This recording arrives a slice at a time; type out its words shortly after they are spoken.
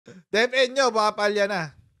Deped nyo, baka palya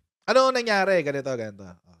na. Ano nangyari? Ganito.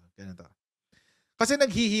 Ganito. Kasi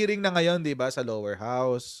naghihiring na ngayon, di ba, sa lower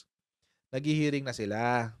house. Naghihiring na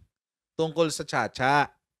sila. Tungkol sa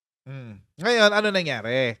tsa-tsa. Ngayon, ano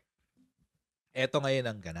nangyari? Eto ngayon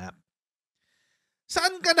ang ganap.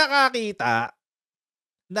 Saan ka nakakita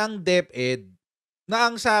ng Deped na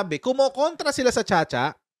ang sabi, kumokontra sila sa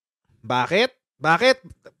tsa-tsa? Bakit?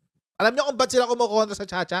 Alam niyo kung ba't sila kumokontra sa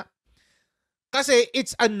tsa-tsa? Kasi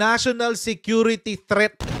it's a national security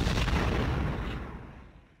threat.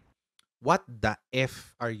 What the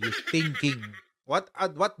F are you thinking? What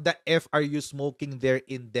the F are you smoking there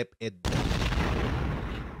in Deped?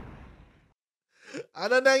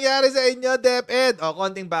 Ano nangyari sa inyo, Deped?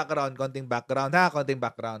 Konting background ha, konting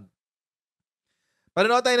background.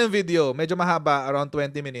 Panonood tayo ng video, medyo mahaba, around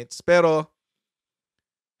 20 minutes, pero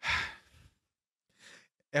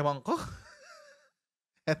ewan ko.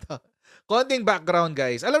 Eto, konting background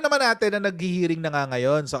guys. Alam naman natin na naghihiring na nga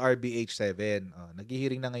ngayon sa RBH7.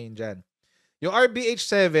 Naghihiring na ngayon dyan. Yung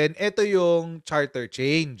RBH7, ito yung charter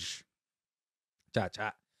change.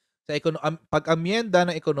 Tsa-tsa. Sa pag-amyenda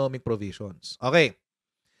ng economic provisions. Okay.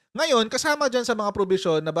 Ngayon, kasama dyan sa mga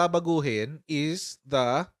provision na babaguhin is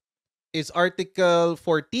Article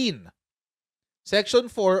 14. Section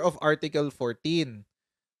 4 of Article 14,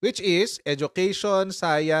 which is Education,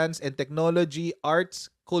 Science, and Technology,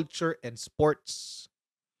 Arts, Culture, and Sports.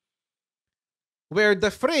 Where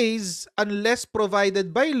the phrase, unless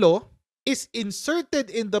provided by law, is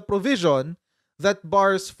inserted in the provision that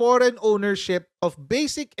bars foreign ownership of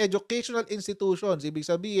basic educational institutions, ibig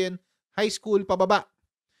sabihin, high school pababa,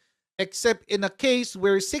 except in a case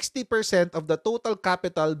where 60% of the total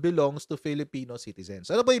capital belongs to Filipino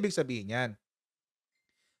citizens. Ano ba ibig sabihin yan?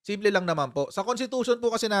 Simple lang naman po. Sa Constitution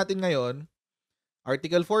po kasi natin ngayon,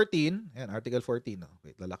 Article 14, ayan, Article 14,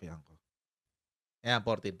 wait, lalakihan ko. Ayan,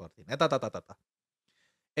 14. Ito.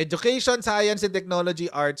 Education, Science, and Technology,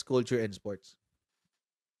 Arts, Culture, and Sports.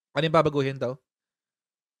 Ano yung babaguhin daw?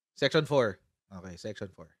 Section 4. Okay, Section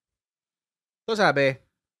 4. Ito sabi,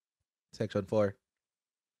 Section 4.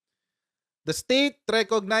 The state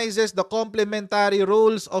recognizes the complementary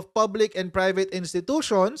roles of public and private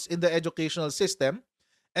institutions in the educational system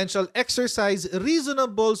and shall exercise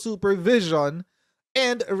reasonable supervision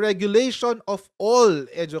and regulation of all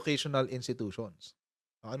educational institutions.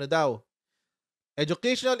 Ano daw?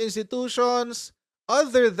 Educational institutions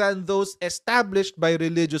other than those established by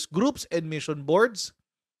religious groups and mission boards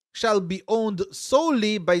shall be owned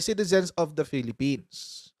solely by citizens of the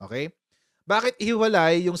Philippines. Okay? Bakit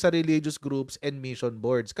ihiwalay yung sa religious groups and mission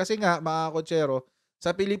boards? Kasi nga, mga kotsero,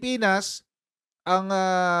 sa Pilipinas, ang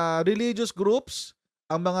religious groups,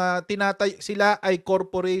 ang mga sila ay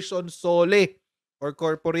corporation sole or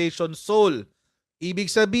corporation sole.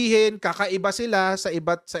 Ibig sabihin, kakaiba sila sa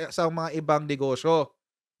mga ibang negosyo.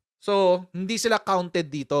 So, hindi sila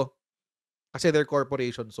counted dito kasi they're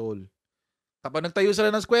corporation sole. Kapag nagtayo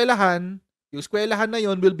sila ng eskwelahan, yung eskwelahan na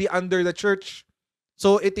yon will be under the church.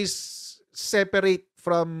 So, it is separate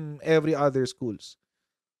from every other schools.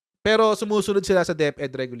 Pero sumusunod sila sa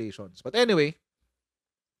Deped regulations. But anyway,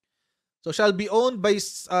 so shall be owned by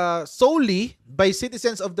solely by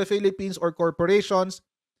citizens of the Philippines or corporations,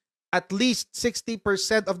 at least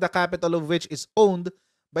 60% of the capital of which is owned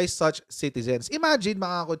by such citizens. Imagine,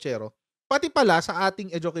 mga kotsero, pati pala sa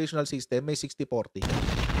ating educational system may 60-40.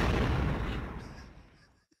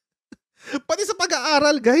 Pati sa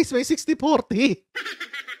pag-aaral, guys, may 60-40.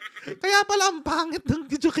 Kaya pala ang pangit ng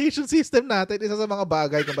education system natin. Isa sa mga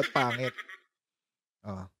bagay kung ba't pangit.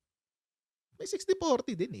 May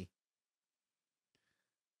 60-40 din eh.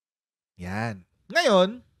 Yan.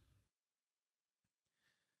 Ngayon,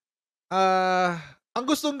 ang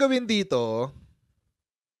gustong gawin dito,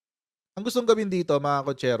 mga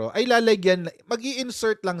kotsero, ay lalagyan,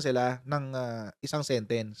 mag-i-insert lang sila ng isang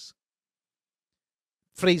sentence.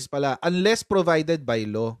 Phrase pala, unless provided by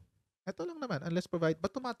law. Ito lang naman, unless provided.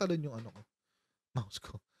 Ba't tumatalon yung mouse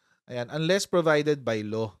ko? Ayan, unless provided by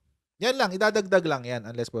law. Yan lang, idadagdag lang yan,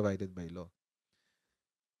 unless provided by law.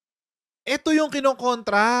 Ito yung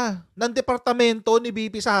kinokontra ng departamento ni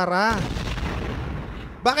VP Sara.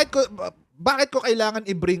 Bakit ko kailangan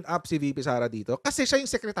i-bring up si VP Sara dito? Kasi siya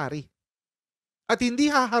yung secretary. At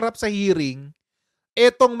hindi haharap sa hearing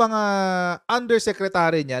etong mga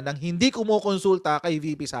undersecretary niya nang hindi kumukonsulta kay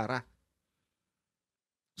VP Sara.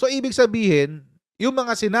 So, ibig sabihin, yung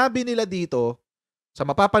mga sinabi nila dito sa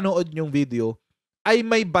mapapanood nyong video ay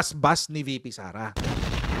may basbas ni VP Sara.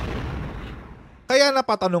 Kaya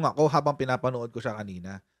napatanong ako habang pinapanood ko siya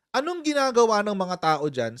kanina, anong ginagawa ng mga tao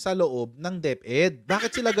dyan sa loob ng Deped?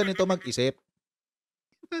 Bakit sila ganito mag-isip?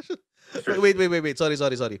 Wait.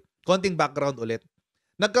 Sorry. Konting background ulit.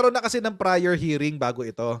 Nagkaroon na kasi ng prior hearing bago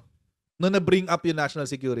ito. Nung na-bring up yung national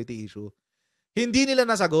security issue. Hindi nila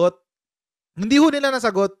nasagot. Hindi ho nila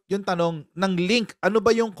nasagot yung tanong ng link. Ano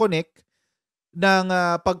ba yung connect ng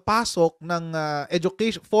pagpasok ng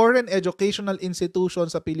foreign educational institution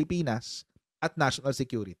sa Pilipinas at national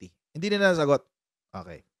security? Hindi nila nasagot.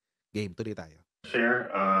 Okay. Game, tuloy tayo. Share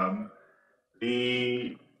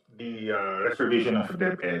the reservation of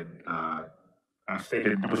Deped, as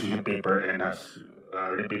stated in the position paper and as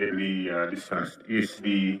repeatedly discussed, is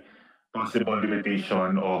the possible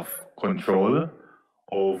limitation of control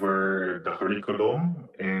over the curriculum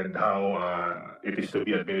and how it is to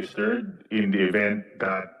be administered in the event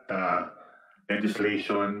that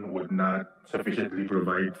legislation would not sufficiently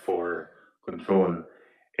provide for control.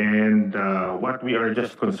 And what we are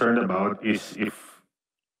just concerned about is if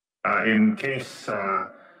in case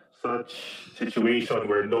such situation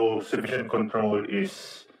where no sufficient control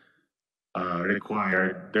is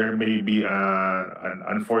required, there may be an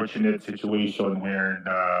unfortunate situation where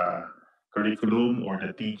the curriculum or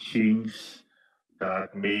the teachings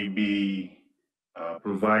that may be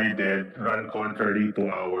provided run contrary to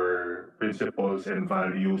our principles and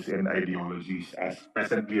values and ideologies as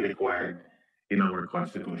presently required in our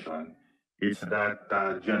Constitution. It's that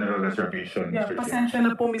general reservation, Yeah, Mr. Chair. pasensya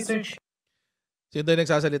na po, Mr. Chair. Sino yung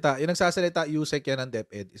nagsasalita? Yung nagsasalita, USEC yan ng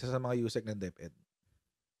Deped. Isa sa mga USEC ng Deped.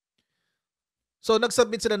 So,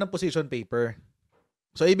 nag-submit sila ng position paper.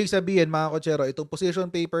 So, ibig sabihin, mga kotsero, itong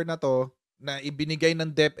position paper na to, na ibinigay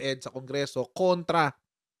ng DepEd sa Kongreso, kontra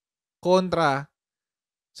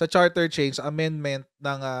sa charter change, amendment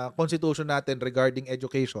ng constitution natin regarding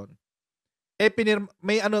education.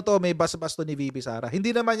 May basbas to ni VP Sara.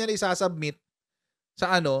 Hindi naman yan isasubmit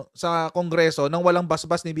sa Kongreso nang walang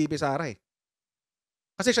basbas ni VP Sara eh.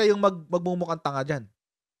 Kasi siya yung magmumukhang tanga dyan.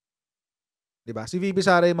 Diba? Si VP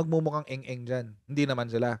Sara yung magmumukhang eng-eng dyan. Hindi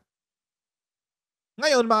naman sila.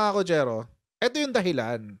 Ngayon, mga kotsero, ito yung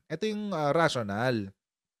dahilan. Ito yung rational.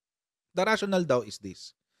 The rational daw is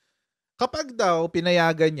this. Kapag daw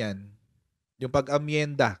pinayagan yan, yung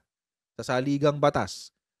pag-amyenda sa saligang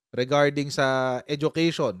batas regarding sa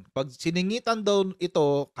education, pag siningitan daw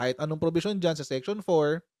ito, kahit anong provision dyan sa Section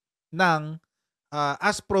 4, ng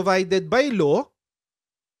as provided by law,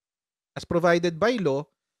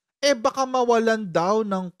 baka mawalan daw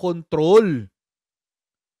ng control,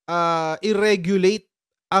 i-regulate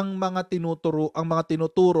ang mga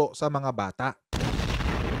tinuturo sa mga bata.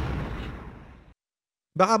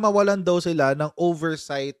 Baka mawalan daw sila ng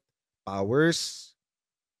oversight powers,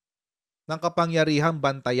 ng kapangyarihang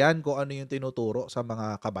bantayan kung ano yung tinuturo sa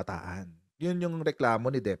mga kabataan. Yun yung reklamo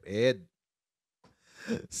ni DepEd.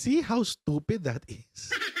 See how stupid that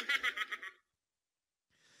is?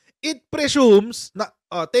 It presumes na,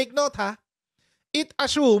 take note ha, it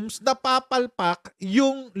assumes na papalpak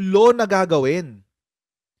yung law na gagawin.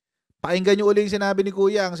 Pakinggan nyo ulit yung sinabi ni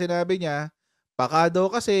Kuya. Ang sinabi niya, baka daw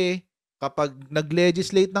kasi kapag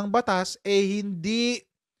nag-legislate ng batas, hindi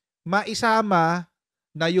maisama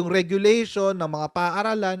na yung regulation ng mga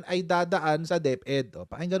paaralan ay dadaan sa DepEd.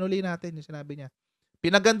 Pakinggan ulit natin yung sinabi niya.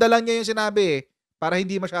 Pinaganda lang niya yung sinabi para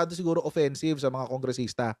hindi masyado siguro offensive sa mga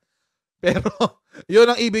kongresista. Pero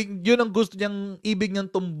yun ang gusto niyang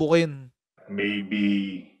tumbukin. May be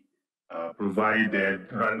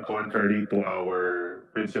provided run contrary to our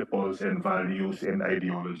principles and values and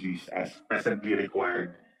ideologies as presently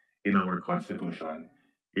required in our Constitution.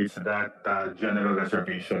 It's that general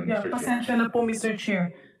reservation, Yeah, Mr. Chair. pasensya na po, Mr.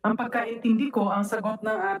 Chair. Ang pagkaintindi ko, ang sagot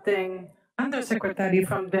ng ating Undersecretary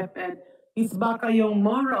from DepEd is baka yung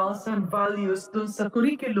morals and values dun sa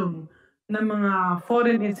curriculum ng mga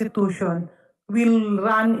foreign institution will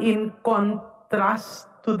run in contrast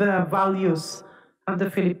to the values of the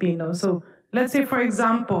Filipinos. So, let's say, for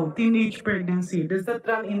example, teenage pregnancy. Does that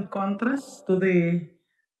run in contrast to the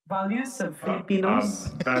values of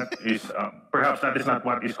Filipinos? That is perhaps that is not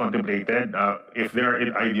what is contemplated. If there are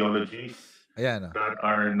ideologies Ayan. that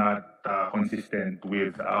are not consistent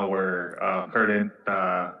with our current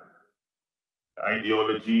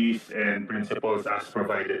ideologies and principles as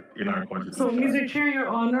provided in our Constitution. So, Mr. Chair, Your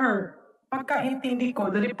Honor, pagkaintindi ko,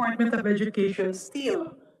 the Department of Education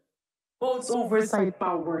still holds oversight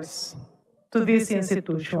powers to these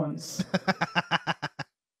institutions.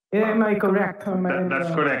 Am I correct? That's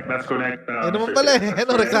correct. That's correct. Ano Mr. pala Chair. eh?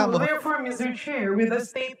 Ano reklamo? So therefore, Mr. Chair, with a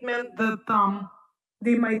statement that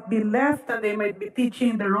they might be left and they might be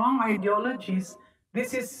teaching the wrong ideologies,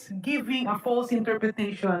 this is giving a false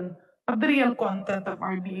interpretation of the real content of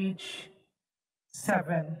RBH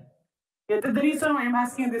 7. Yet the reason why I'm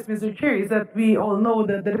asking this, Mr. Chair, is that we all know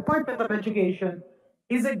that the Department of Education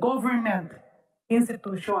is a government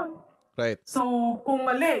institution. Right. So, kung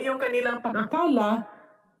mali yung kanilang pag-akala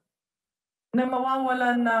na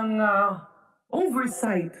mawawalan ng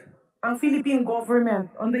oversight ang Philippine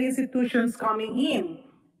government on the institutions coming in,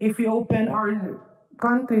 if we open our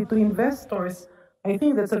country to investors, I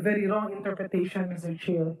think that's a very wrong interpretation, Mr.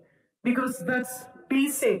 Chair. Because that's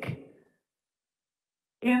basic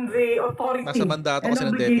in the authority Nasa mandato and kasi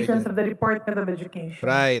ng DepEd obligations yun. of the Department of Education.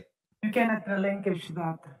 Right. You cannot relinquish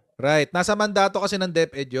that. Right. Nasa mandato kasi ng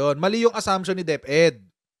DepEd yun. Mali yung assumption ni DepEd.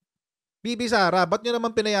 Bibi Sara, ba't nyo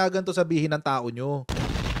naman pinayagan to sabihin ng tao nyo?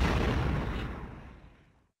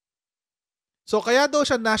 So kaya daw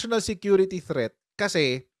siya national security threat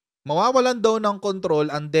kasi mawawalan daw ng control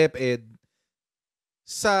ang DepEd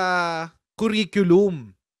sa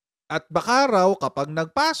curriculum. At baka raw kapag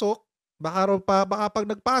nagpasok, baka pag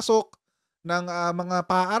nagpasok ng mga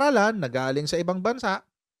paaralan na galing sa ibang bansa,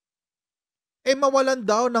 mawalan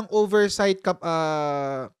daw ng oversight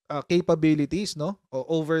capabilities, no?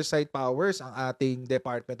 O oversight powers ang ating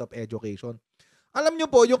Department of Education. Alam nyo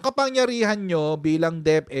po, yung kapangyarihan nyo bilang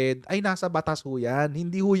DepEd ay nasa batas ho yan.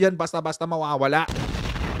 Hindi ho yan basta-basta mawawala.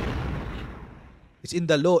 It's in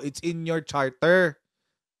the law. It's in your charter.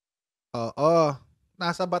 Oo.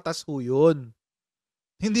 Nasa batas ho yun.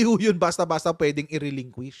 Hindi ho yun basta-basta pwedeng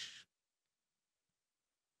i-relinquish.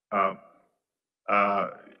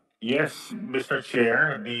 Yes, Mr.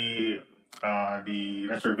 Chair, the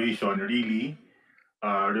reservation really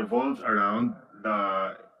revolves around the,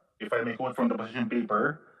 if I may quote from the position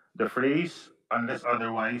paper, the phrase "unless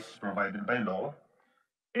otherwise provided by law,"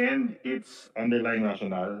 and its underlying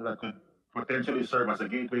rationale that could potentially serve as a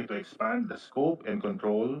gateway to expand the scope and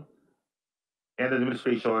control and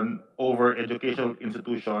administration over educational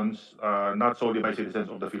institutions not solely by citizens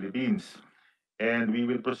of the Philippines. And we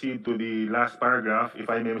will proceed to the last paragraph, if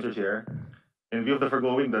I may, Mr. Chair. In view of the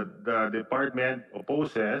foregoing, the department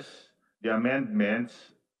opposes the amendments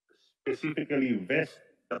specifically vest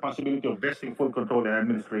the possibility of vesting full control and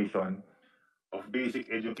administration of basic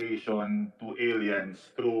education to aliens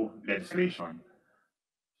through legislation.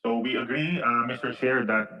 So we agree, Mr. Chair,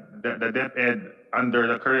 that the Deped under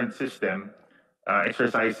the current system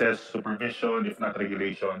exercises supervision, if not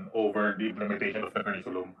regulation, over the implementation of the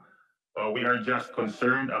curriculum. We are just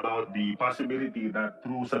concerned about the possibility that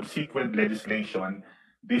through subsequent legislation,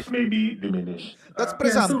 this may be diminished. That's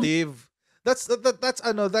presumptive. That's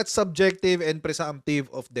subjective and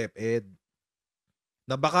presumptive of DepEd.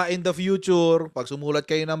 Na baka in the future, pag sumulat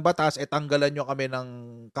kayo ng batas, tanggalan nyo kami ng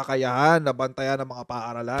kakayahan na bantayan ng mga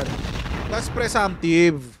paaralan. That's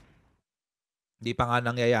presumptive. Hindi pa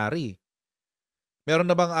nga nangyayari. Meron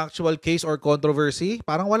na bang actual case or controversy?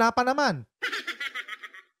 Parang wala pa naman.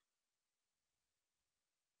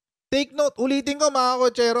 Take note, ulitin ko mga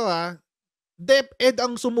kotsero ha, DepEd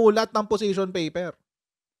ang sumulat ng position paper.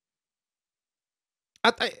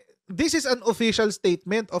 At this is an official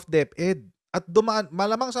statement of DepEd. At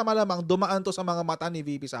malamang dumaan to sa mga mata ni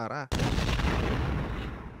VP Sara.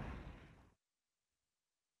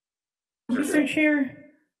 Mr. Chair,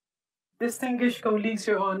 distinguished colleagues,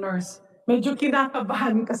 your honors, medyo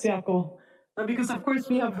kinakabahan kasi ako. Because of course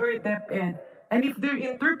we have heard DepEd. And if their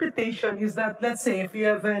interpretation is that, let's say, if you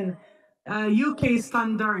have an UK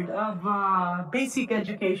standard of basic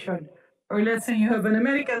education, or let's say you have an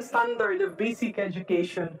American standard of basic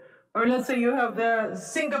education, or let's say you have the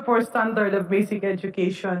Singapore standard of basic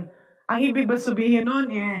education, ang ibig ba sabihin nun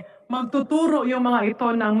magtuturo yung mga ito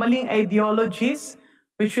ng maling ideologies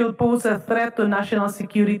which will pose a threat to national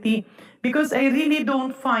security? Because I really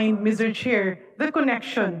don't find, Mr. Chair, the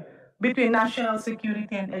connection between national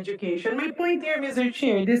security and education. My point here, Mr.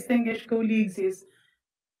 Chair, distinguished colleagues, is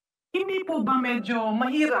hindi po ba medyo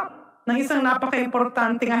mahirap ng isang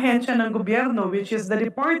napaka-importanting ahensya ng gobyerno, which is the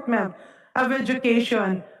Department of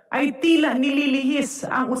Education, ay tila nililihis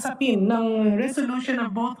ang usapin ng resolution of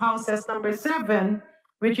both houses number 7,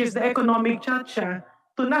 which is the economic chacha,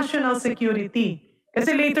 to national security.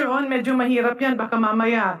 Kasi later on, medyo mahirap yan. Baka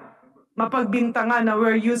mamaya mapagbintangan na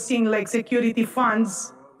we're using like security funds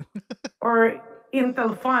or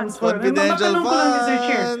intel funds. Confidential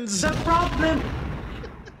funds. The problem...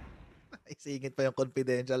 Naisingit pa yung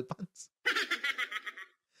confidential funds.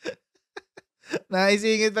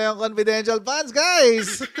 Naisingit pa yung confidential funds,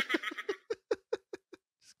 guys!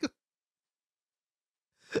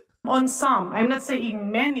 On some, I'm not saying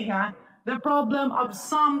many, the problem of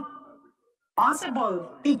some possible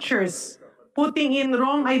teachers putting in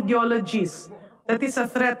wrong ideologies that is a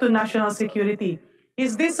threat to national security.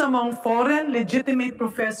 Is this among foreign legitimate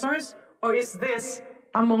professors or is this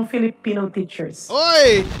among Filipino teachers?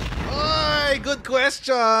 Oy! Oy! Good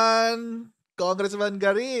question! Congressman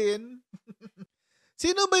Garin.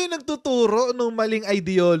 Sino ba yung nagtuturo ng maling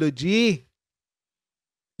ideology?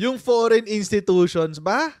 Yung foreign institutions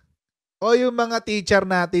ba? O yung mga teacher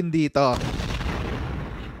natin dito?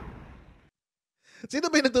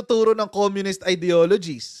 Sino ba yung nagtuturo ng communist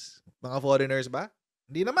ideologies? Mga foreigners ba?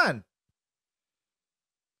 Hindi naman.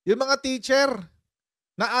 Yung mga teacher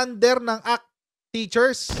na under ng ACT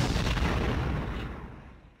teachers.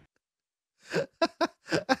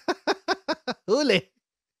 Huli.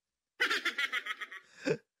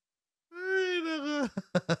 Ay, naku.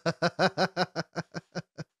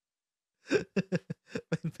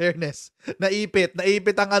 In fairness,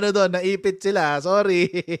 naipit ang ano doon, naipit sila. Sorry.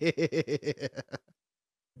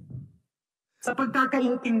 Sa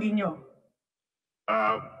pagkakaintindi nyo.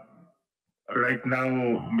 Right now,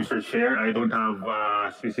 Mr. Chair, I don't have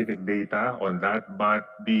specific data on that, but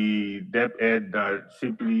the Deped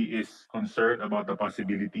simply is concerned about the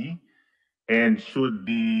possibility, and should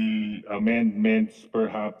the amendments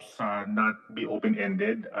perhaps not be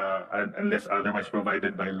open-ended unless otherwise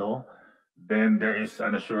provided by law, then there is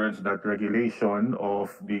an assurance that regulation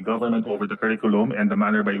of the government over the curriculum and the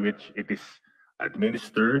manner by which it is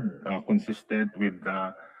administered consistent with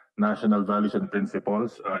the national values and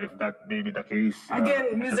principles. If that may be the case.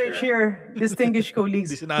 Again, Mr. Chair, distinguished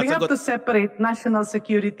colleagues, Di we have sinasagot. to separate national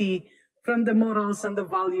security from the morals and the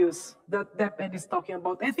values that Deped is talking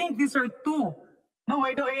about. I think these are two. No,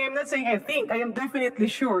 I am not saying I think. I am definitely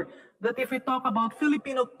sure that if we talk about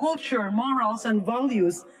Filipino culture, morals, and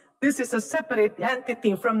values, this is a separate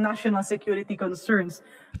entity from national security concerns.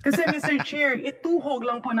 Kasi Mr. Chair, ituhog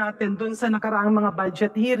lang po natin dun sa nakaraang mga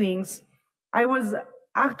budget hearings. I was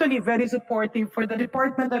actually very supportive for the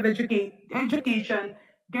Department of Education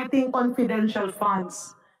getting confidential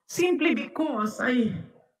funds. Simply because I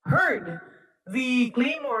heard the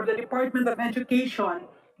claimor of the Department of Education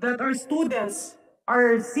that our students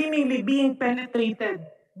are seemingly being penetrated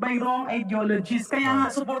by wrong ideologies. Kaya nga,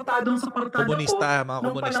 suportado Komunista, mga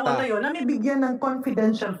nung komunista. panahon na yun, na may bigyan ng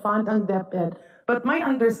confidential fund ang DepEd. But my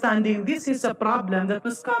understanding, this is a problem that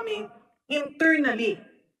was coming internally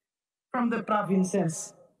from the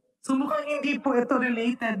provinces. So mukhang hindi po ito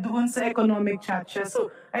related doon sa economic chacha.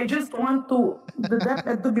 So I just want the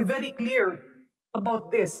DepEd to be very clear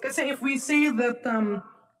about this. Kasi if we say that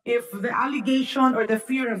if the allegation or the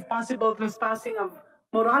fear of possible trespassing of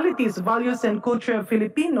moralities, values, and culture of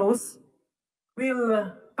Filipinos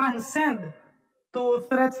will transcend to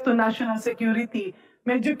threats to national security,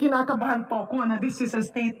 medyo kinakabahan po ako na this is a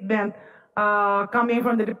statement coming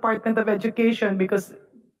from the Department of Education because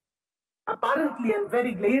apparently and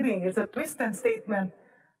very glaring, it's a twisted statement,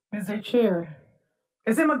 Mr. Chair.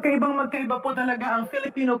 Kasi magkaiba po talaga ang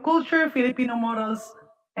Filipino culture, Filipino morals,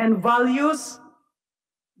 and values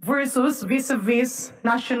versus vis-a-vis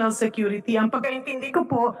national security. Ang pagkaintindi ko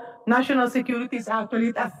po, national security is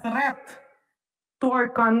actually a threat to our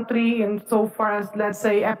country in so far as, let's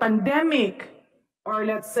say, a pandemic or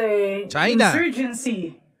let's say China.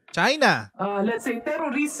 Insurgency. China. Let's say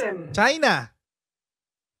terrorism. China.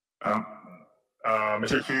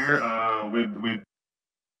 Mr. Chair, with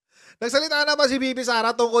Nagsalita na ba si Bibi Sara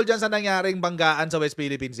tungkol dyan sa nangyaring banggaan sa West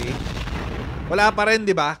Philippine Sea? Wala pa rin,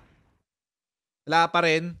 di ba? Wala pa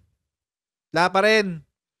rin. Wala pa rin.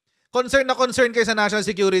 Concern na concern kayo sa national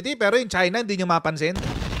security, pero yung China hindi nyo mapansin.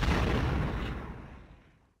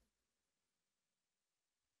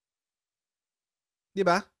 Di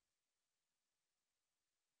ba?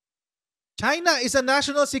 China is a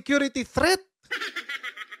national security threat.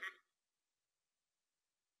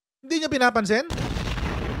 Hindi nyo pinapansin?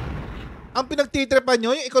 Ang pinagtitripan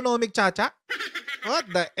nyo, yung economic chacha? What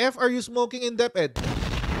the F are you smoking in Deped?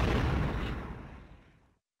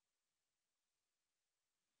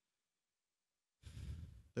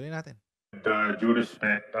 Tuloy natin. due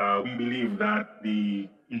respect, we believe that the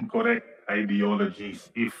incorrect ideologies,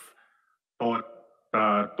 if taught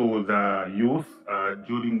to the youth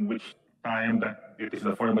during which time that it is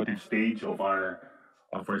the formative stage of our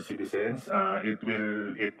citizens, it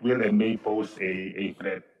will and may pose a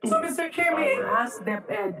threat to. So, Mr. Chair, may I ask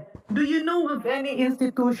DepEd, do you know of any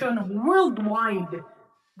institution worldwide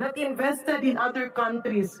that invested in other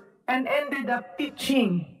countries and ended up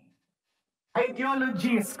teaching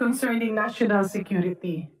ideologies concerning national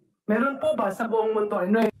security? Meron po ba sa buong mundo?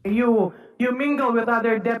 You mingle with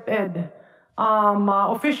other DepEd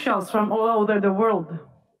officials from all over the world.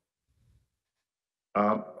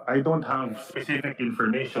 I don't have specific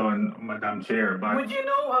information, Madam Chair, but Would you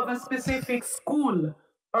know of a specific school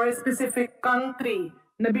or a specific country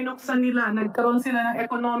na binuksan nila, nagkaroon sila ng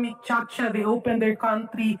economic chacha, they opened their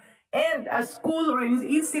country, and a school or an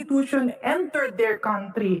institution entered their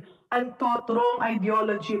country and taught wrong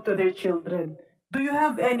ideology to their children. Do you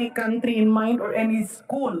have any country in mind or any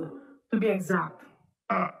school, to be exact?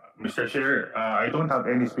 Mr. Chair, I don't have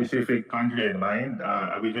any specific country in mind.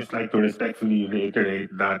 I would just like to respectfully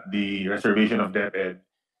reiterate that the reservation of Deped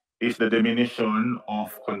is the diminution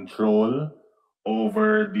of control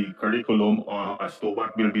over the curriculum as to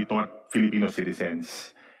what will be taught Filipino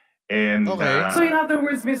citizens. And Okay. So in other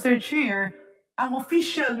words, Mr. Chair, ang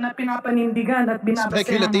official na pinapanindigan at binabasehan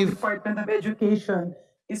ng Speculative. Department of Education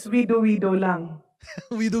is wido-wido lang.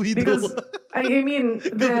 Wido-wido. Because, I mean,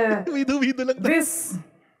 Wido-wido lang. this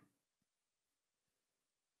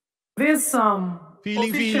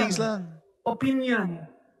Feelings official lang. opinion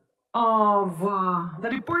of the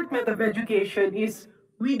Department of Education is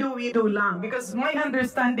wido-wido lang. Because my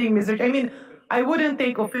understanding, I wouldn't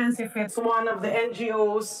take offense if it's one of the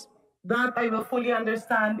NGOs, that I will fully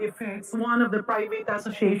understand if it's one of the private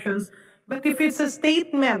associations. But if it's a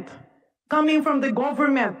statement coming from the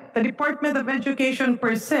government, the Department of Education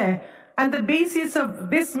per se, and the basis of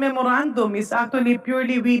this memorandum is actually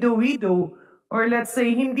purely wido-wido, or let's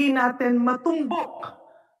say, hindi natin matumbok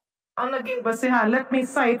ang naging basehan. Let me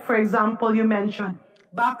cite, for example, you mentioned,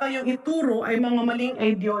 baka yung ituro ay mga maling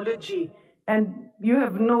ideology, and you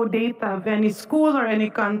have no data of any school or any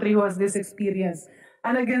country who has this experience.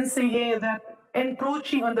 And again, saying that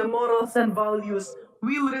encroaching on the morals and values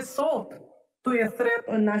will result to a threat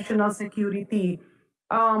on national security.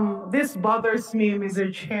 This bothers me, Mr.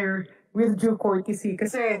 Chair, with due courtesy.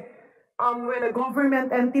 Kasi when a government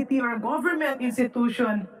entity or a government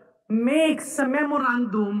institution makes a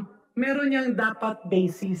memorandum, meron niyang dapat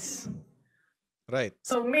basis. Right.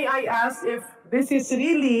 So may I ask if this is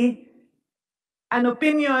really an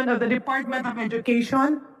opinion of the Department of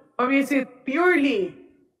Education, or is it purely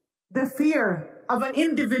the fear of an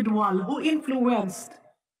individual who influenced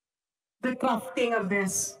the crafting of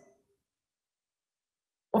this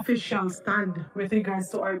official stand with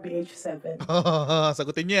regards to RBH 7?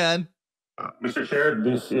 Sagutin niyo yan. Mr. Chair,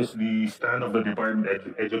 this is the stand of the Department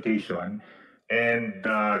of Education, and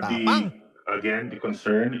Tapang. the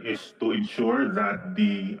concern is to ensure that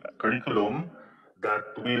the curriculum that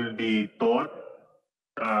will be taught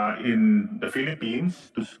in the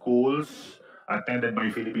Philippines to schools attended by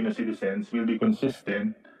Filipino citizens will be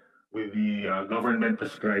consistent with the government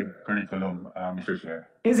prescribed curriculum, Mr. Chair.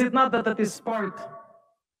 Is it not that is part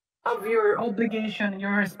of your obligation,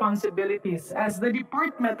 your responsibilities as the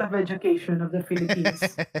Department of Education of the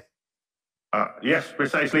Philippines? Yes,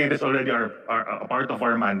 precisely. It is already a part of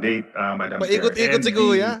our mandate, Madam Chair. Paikot-ikot And si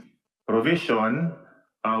Kuya. the provision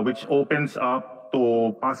which opens up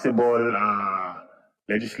to possible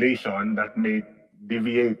legislation that may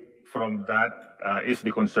deviate from that is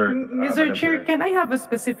the concern. Mr. Madam Chair, can I have a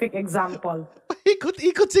specific example?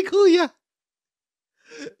 Paikot-ikot si Kuya.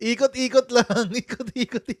 Ikot-ikot lang.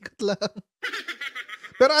 Ikot-ikot lang.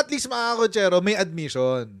 Pero at least mga kotsero, may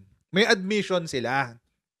admission. May admission sila.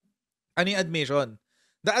 Ano yung admission?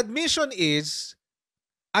 The admission is,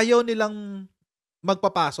 ayaw nilang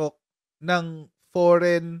magpapasok ng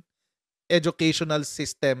foreign educational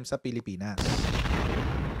system sa Pilipinas.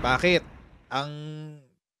 Bakit? Ang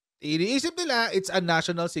iniisip nila, it's a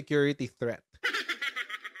national security threat.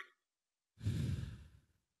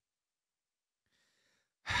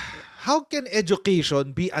 How can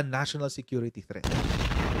education be a national security threat?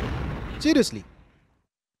 Seriously.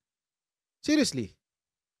 Seriously.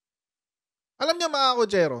 Alam niyo mga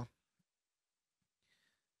kotsero,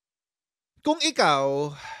 kung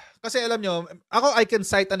ikaw, kasi alam niyo, ako I can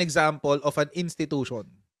cite an example of an institution,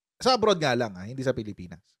 sa abroad nga lang, hindi sa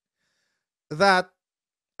Pilipinas, that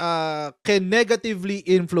can negatively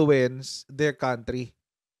influence their country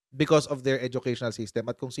because of their educational system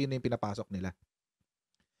at kung sino yung pinapasok nila.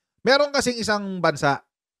 Meron kasing isang bansa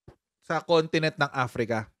sa continent ng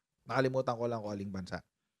Africa, nakalimutan ko lang kung aling bansa,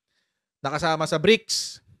 nakasama sa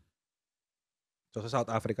BRICS. So, sa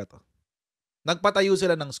South Africa to. Nagpatayo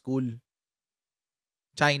sila ng school.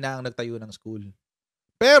 China ang nagtayo ng school.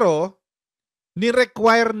 Pero,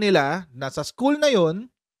 ni-require nila na sa school na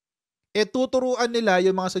yon, tuturuan nila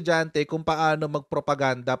yung mga estudyante kung paano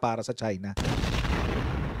magpropaganda para sa China.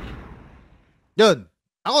 Yun.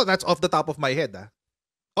 Ako, that's off the top of my head.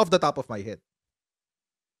 Off the top of my head.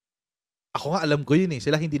 Ako nga alam ko yun eh.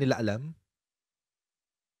 Sila hindi nila alam.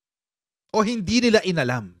 O hindi nila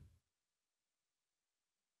inalam.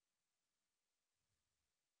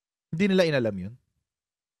 Hindi nila inalam yun.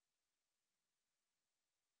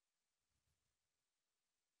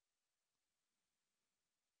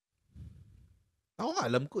 Ako nga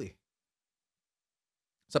alam ko eh.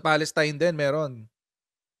 Sa Palestine din meron.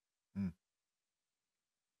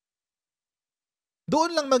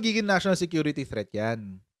 doon lang magiging national security threat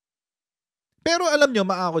yan. Pero alam nyo,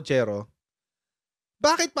 mga kotsero,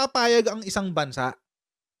 bakit papayag ang isang bansa,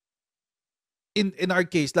 in our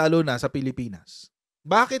case, lalo na sa Pilipinas,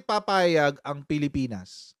 bakit papayag ang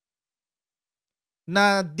Pilipinas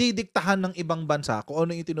na didiktahan ng ibang bansa kung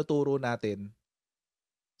ano yung tinuturo natin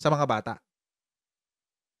sa mga bata?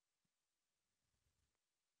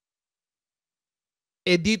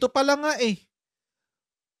 Dito pala nga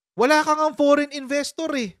wala kang ang foreign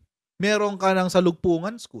investor Meron ka ng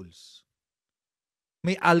salugpungan schools.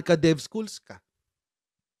 May Alca-Dev schools ka.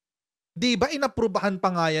 Di ba inaprubahan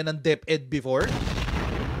pa nga yan ng Deped before?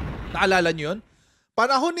 Naalala nyo yun?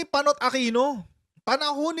 Panahon ni Panot Aquino.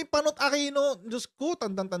 Diyos ko,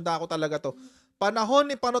 tandang-tanda ko talaga to.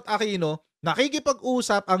 Panahon ni Panot Aquino,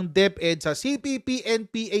 nakikipag-usap ang Deped sa CPP,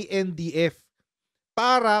 NPA, NDF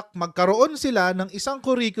para magkaroon sila ng isang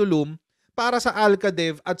curriculum para sa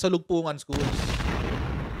Alca-Dev at sa Lugpungan schools.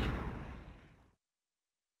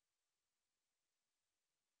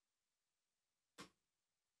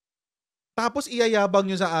 Tapos iyayabang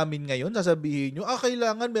nyo sa amin ngayon, sasabihin nyo,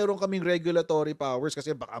 kailangan meron kaming regulatory powers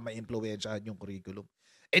kasi baka ma-impluwensyahan yung curriculum.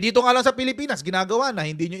 Dito nga lang sa Pilipinas, ginagawa na,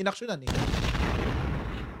 hindi nyo inaksyonan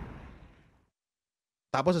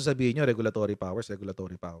Tapos sasabihin nyo, regulatory powers.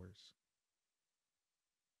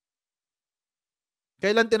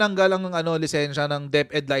 Kailan tinanggal ang lisensya ng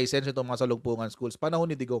Deped license itong mga salugpungan schools? Panahon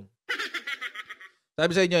ni Digong.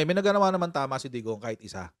 Sabi sa inyo, may naganawa naman tama si Digong kahit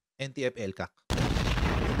isa. NTF-LCAC.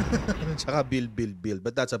 Tsaka bill.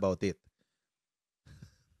 But that's about it.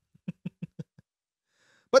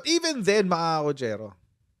 But even then, mga kotsero,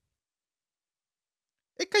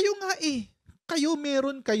 kayo nga kayo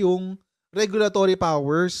meron kayong regulatory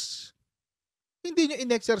powers. Hindi nyo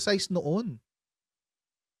in-exercise noon.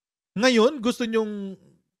 Ngayon, gusto nyong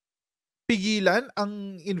pigilan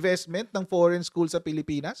ang investment ng foreign school sa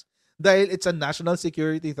Pilipinas dahil it's a national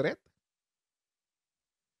security threat?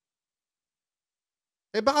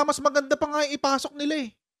 Baka mas maganda pa nga ipasok nila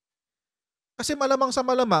Kasi malamang sa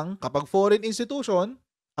malamang, kapag foreign institution,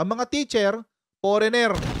 ang mga teacher,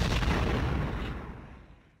 foreigner.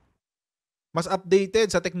 Mas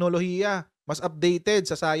updated sa teknolohiya, mas updated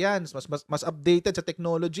sa science, mas updated sa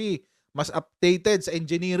technology, mas updated sa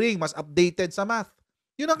engineering, mas updated sa math.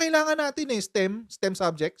 Yun ang kailangan natin STEM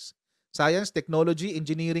subjects, science, technology,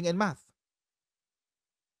 engineering, and math.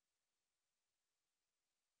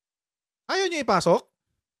 Ayaw nyo ipasok?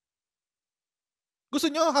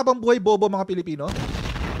 Gusto nyo habang buhay bobo mga Pilipino?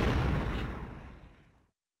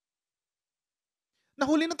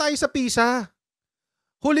 Nahuli na tayo sa PISA.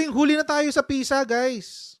 Huling-huli na tayo sa PISA,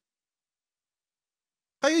 guys.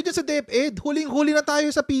 Kayo dyan sa DepEd, huling-huli na tayo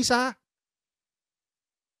sa PISA.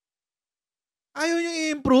 Ayaw nyo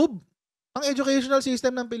i-improve ang educational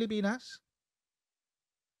system ng Pilipinas?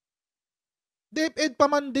 DepEd pa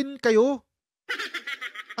man din kayo.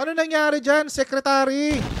 Ano nangyari dyan,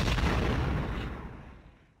 Secretary?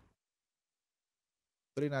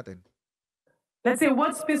 Tuloy natin. Let's say,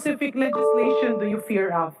 what specific legislation do you fear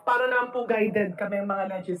of? Para naman po guided kami mga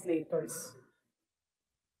legislators.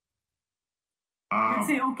 Let's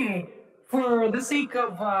say, okay, for the sake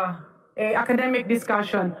of academic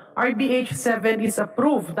discussion, RBH 7 is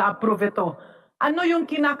approved, na-approve ito. Ano yung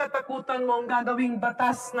kinakatakutan mong gagawing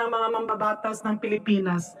batas ng mga mambabatas ng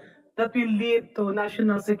Pilipinas that will lead to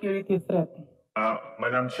national security threat?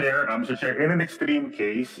 Madam Chair, Mr. Chair, in an extreme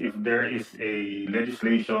case, if there is a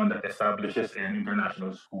legislation that establishes an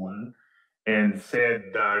international school and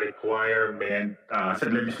said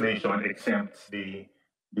legislation exempts the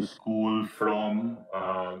school from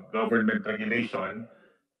government regulation,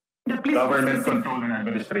 government control and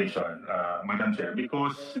administration, Madam Chair,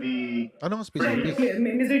 because the... Anong specific?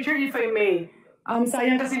 Mr. Chair, if I may,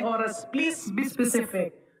 sayang kasing oras, please be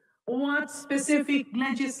specific. What specific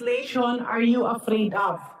legislation are you afraid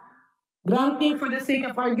of? Granting for the sake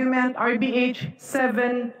of argument, RBH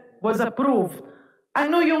 7 was approved.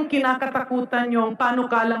 Ano yung kinakatakutan yung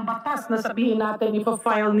panukalang batas na sabihin natin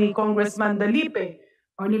ipa-file ni Congressman Dalipe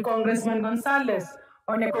or ni Congressman Gonzales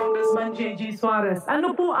or ni Congressman J.J. Suarez?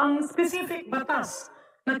 Ano po ang specific batas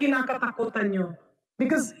na kinakatakutan nyo?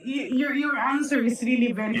 Because your answer is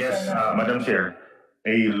really very Yes, Madam Chair,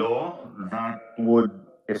 a law that would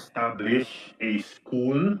establish a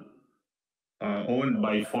school owned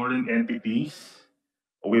by foreign entities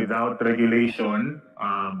without regulation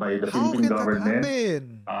by the Philippine government,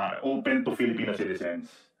 open to Filipino citizens.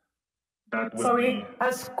 That would be...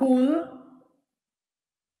 a school?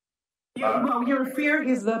 Your fear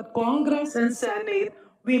is that Congress and Senate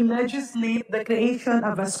will legislate the creation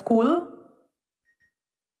of a school?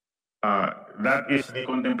 that is the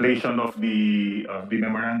contemplation of the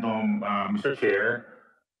memorandum, Mr. Chair.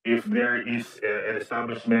 If there is an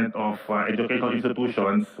establishment of educational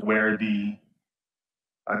institutions where the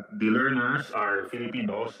learners are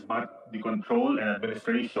Filipinos, but the control and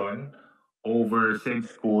administration over said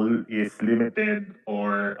school is limited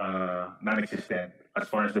or non-existent as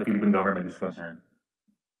far as the Philippine government is concerned.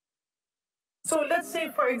 So let's say,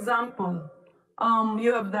 for example,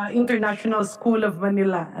 you have the International School of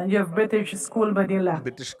Manila and you have British School Manila.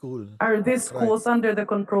 British school. Are these That's right. schools under the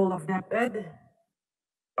control of Deped?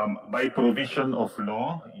 By provision of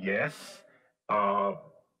law, yes.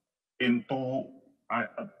 In the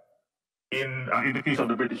case of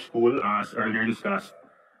the British school, as earlier discussed,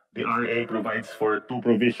 the RA provides for two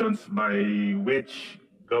provisions by which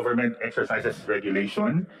government exercises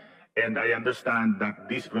regulation. And I understand that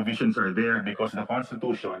these provisions are there because the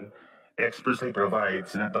Constitution expressly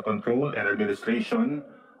provides that the control and administration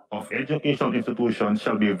of educational institutions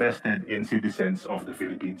shall be vested in citizens of the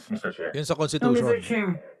Philippines, Mr. Chair. Yun sa No, Constitution. Mr.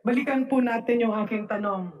 Chair, balikan po natin yung aking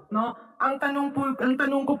tanong, no? Ang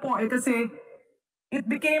tanong ko po kasi it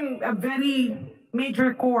became a very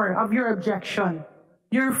major core of your objection.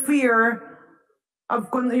 Your fear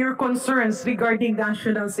of your concerns regarding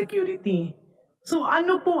national security. So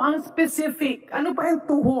ano po ang specific? Ano pa ang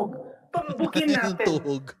tuhog? Tumbukin natin.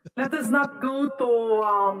 Tuhog. Let us not go to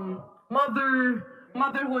motherhood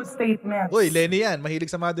statements. Uy, Lenny yan.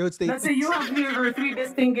 Mahilig sa motherhood Let's statements. say you have here our three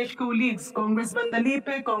distinguished colleagues, Congressman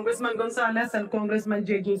Dalipe, Congressman Gonzales, and Congressman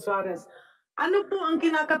J.J. Suarez. Ano po ang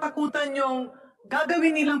kinakatakutan yung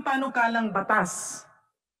gagawin nilang panukalang batas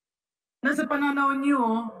na sa pananaw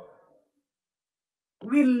niyo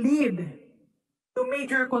will lead to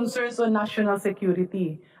major concerns on national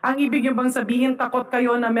security? Ang ibig niyo bang sabihin, takot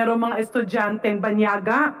kayo na merong mga estudyanteng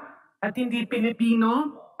banyaga at hindi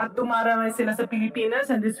Pilipino at dumarami sila sa Pilipinas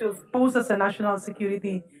and this will pose as a national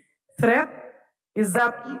security threat?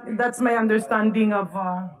 That's my understanding of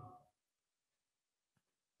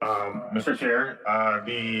Mr. Chair,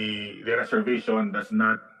 the reservation does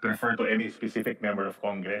not refer to any specific member of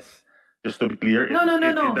Congress. Just to be clear, No.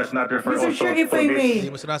 it does not refer Mr. also Chair, if to I this. may.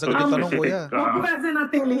 Hindi mo sinasagot yung tanong, kuya. Huwag po kasi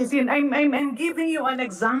nating lisin. I'm giving you an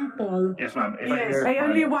example. Yes, ma'am. If Yes, may I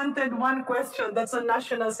only clarify. wanted one question. That's on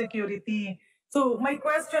national security. So my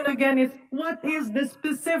question again is, what is the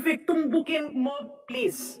specific, tumbukin mo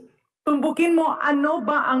please. Tumbukin mo, ano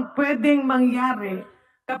ba ang pwedeng mangyari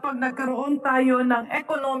kapag nagkaroon tayo ng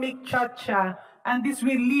economic chacha and this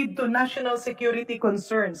will lead to national security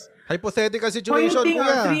concerns. Hypothetical situation, Pointing our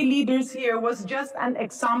kuya. three leaders here was just an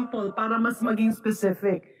example para mas maging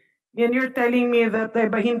specific. And you're telling me that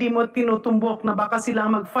hindi mo tinutumbok na baka sila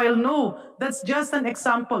mag-file. No, that's just an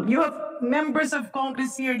example. You have members of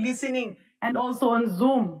Congress here listening and also on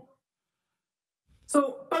Zoom.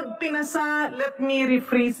 So, pag pinasa, let me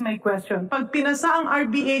rephrase my question. Pag pinasa ang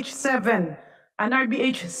RBH 7 and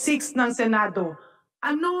RBH 6 ng Senado,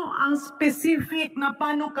 ano ang specific na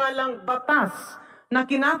panukalang batas na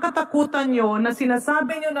kinakatakutan nyo na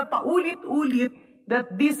sinasabi nyo na paulit-ulit that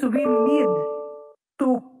this will lead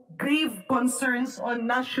to grave concerns on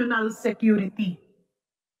national security?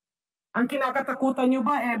 Ang kinakatakutan nyo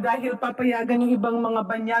ba dahil papayagan yung ibang mga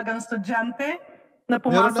banyagang estudyante na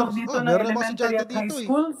pumasok dito ng elementary at high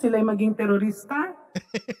school, sila'y maging terorista?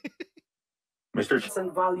 Mr.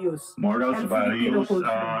 And values. Morals, and values,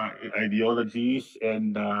 culture. ideologies,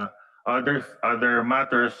 and other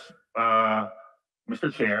matters, Mr.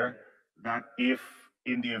 Chair, that if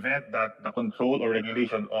in the event that the control or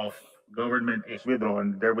regulation of government is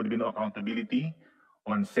withdrawn, there would be no accountability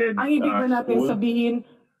on said Ang ibig ba natin school. sabihin,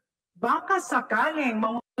 baka sakaling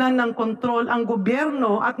mawalan ng kontrol ang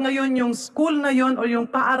gobyerno at ngayon yung school na yon o yung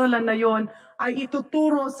paaralan na yon ay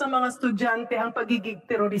ituturo sa mga estudyante ang pagiging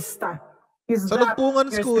terorista. Is Sa that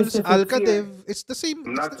Lugpungan your schools, specific Alcadev, fear? it's the same.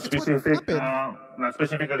 Not It's what specific, happened. not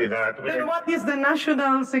specifically that. Then what is the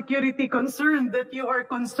national security concern that you are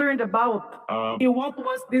concerned about? What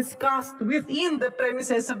was discussed within the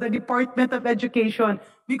premises of the Department of Education?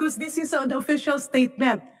 Because this is an official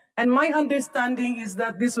statement. And my understanding is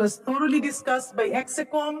that this was thoroughly discussed by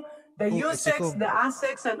Execom, the USEX, Execom. the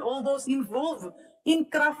ASEX, and all those involved in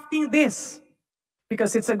crafting this.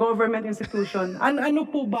 Because it's a government institution. Ano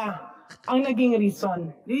po ba ang naging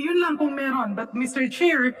reason? Yun lang kung meron. But Mr.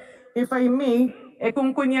 Chair, if I may,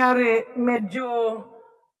 kung kunyari medyo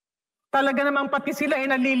talaga namang pati sila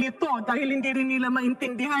nalilito dahil hindi rin nila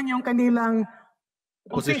maintindihan yung kanilang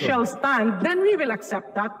official stand, then we will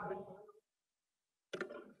accept that.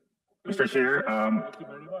 Mr. Chair,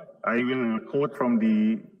 I will quote from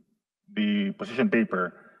the position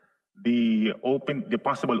paper the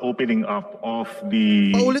possible opening up of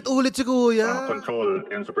the Paulit-ulit si Kuya. control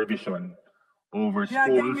and supervision over Yeah,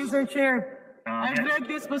 again, schools. Mr. Chair. I've read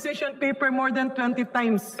this position paper more than 20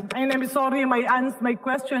 times, and I'm sorry my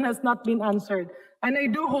question has not been answered. And I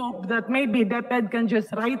do hope that maybe Deped can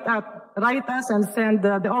just write us and send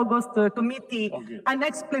the August committee an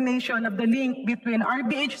explanation of the link between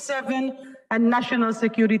RBH 7 and national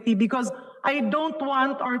security, because I don't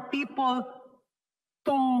want our people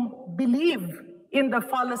to believe in the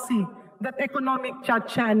fallacy that economic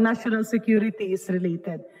chacha and national security is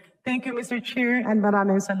related. Thank you, Mr. Chair, and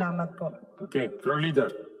maraming salamat po. Okay, floor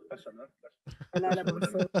leader. Wala na po,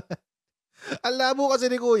 sir. Ang labo kasi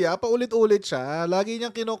ni Kuya, paulit-ulit siya. Lagi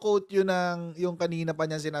niyang kino-quote yung kanina pa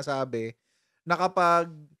niyang sinasabi na kapag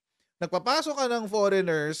nagpapasok ka ng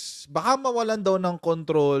foreigners, baka mawalan daw ng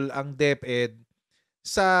control ang Deped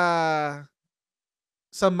sa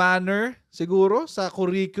manner, siguro, sa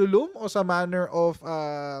curriculum o sa manner of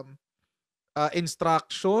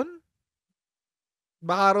instruction.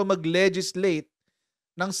 Baka raw mag-legislate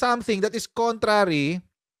ng something that is contrary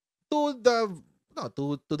to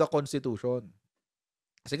the Constitution.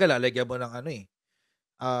 Kasi lalagyan mo ng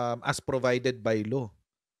as provided by law.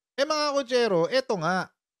 Mga kotsero, eto nga,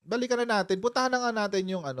 balikan na natin, puntahan na nga natin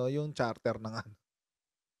yung charter ng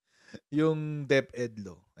yung Deped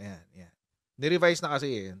law. Ayan. Ni-revise na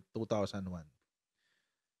kasi 2001.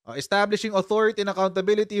 Establishing authority and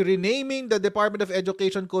accountability, renaming the Department of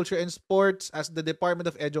Education, Culture, and Sports as the Department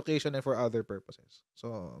of Education and for other purposes.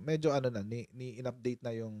 So, medyo in-update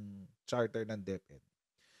na yung charter ng DepEd.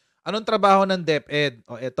 Anong trabaho ng DepEd?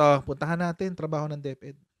 Eto, puntahan natin, trabaho ng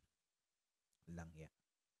DepEd. Lang yan.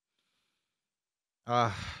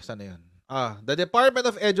 Saan na yun? The Department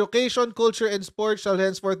of Education, Culture, and Sports shall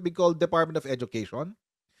henceforth be called Department of Education.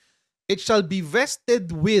 It shall be vested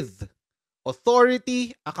with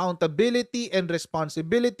authority, accountability, and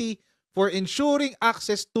responsibility for ensuring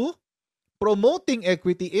access to, promoting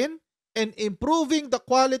equity in, and improving the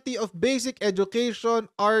quality of basic education,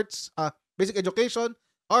 arts,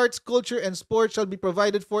 culture, and sports shall be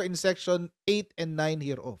provided for in Section 8 and 9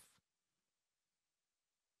 hereof.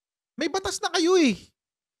 May batas na kayo eh.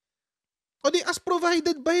 O di, as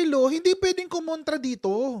provided by law, hindi pwedeng kumontra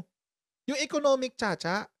dito. Yung economic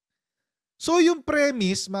chacha. So, yung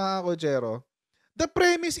premise, mga kotsero, the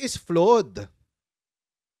premise is flawed.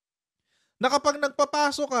 Na kapag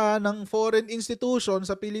nagpapasok ka ng foreign institution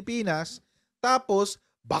sa Pilipinas, tapos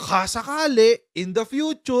baka sakali, in the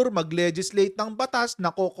future, mag-legislate ng batas na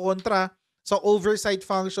kokontra sa oversight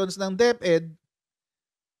functions ng DepEd,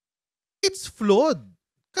 it's flawed.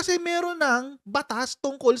 Kasi meron ng batas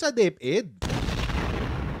tungkol sa DepEd.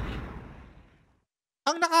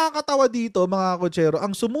 Ang nakakatawa dito, mga kotsero,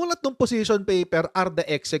 ang sumulat ng position paper are the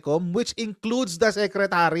execom, which includes the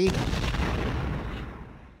secretary.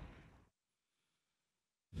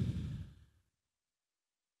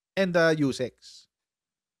 And the USEX.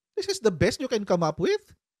 This is the best you can come up with?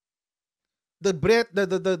 The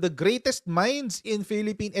greatest minds in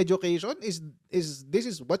Philippine education is this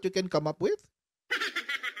is what you can come up with?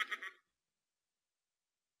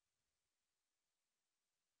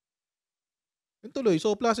 Yung tuloy,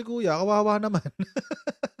 sopla si Kuya, kawawa naman.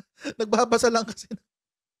 Nagbabasa lang kasi.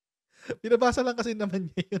 Binabasa lang kasi naman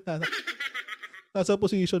niya yun. Nasa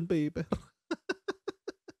position paper.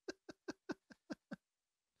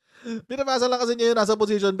 Binabasa lang kasi niya yun nasa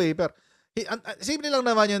position paper. Simple lang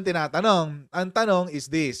naman yung tinatanong. Ang tanong is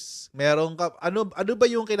this. Ano ba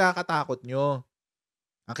yung kinakatakot nyo?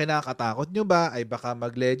 Ang kinakatakot nyo ba ay baka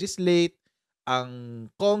mag-legislate ang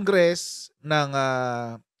Congress ng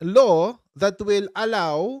law that will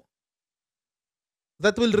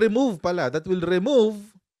remove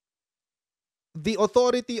the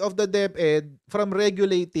authority of the DepEd from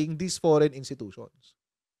regulating these foreign institutions.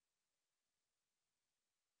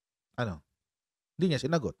 Ano? Hindi niya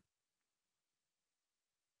sinagot.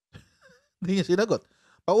 Hindi niya sinagot.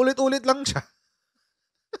 Paulit-ulit lang siya.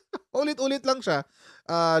 Paulit-ulit lang siya.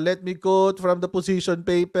 Let me quote from the position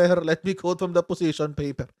paper. Let me quote from the position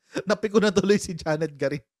paper. Napiko na tuloy si Janet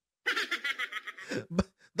Garin.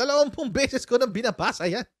 20 beses ko nang binabasa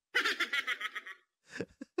yan.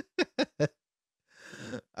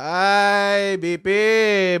 Ay, BP,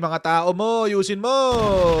 mga tao mo, yusin mo.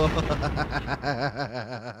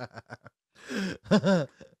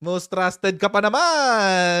 Most trusted ka pa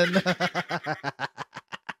naman.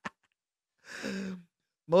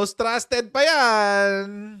 Most trusted pa yan.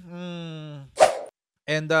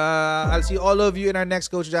 And I'll see all of you in our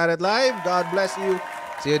next Coach Jarret Live. God bless you.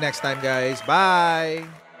 See you next time, guys. Bye.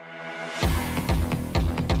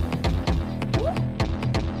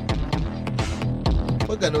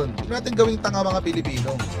 Huwag ganun. Huwag natin gawing tanga mga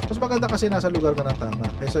Pilipino. Mas maganda kasi nasa lugar ka ng tama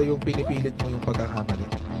kaysa yung pinipilit mo yung pagkakamali.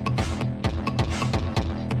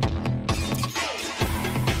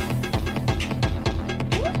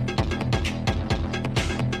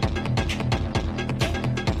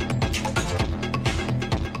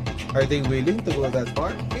 Are they willing to go that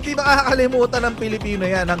far? Hindi makakalimutan ng Pilipino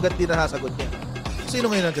yan hanggat di nasasagot niya.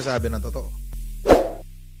 Sino ngayon nagsasabi ng totoo?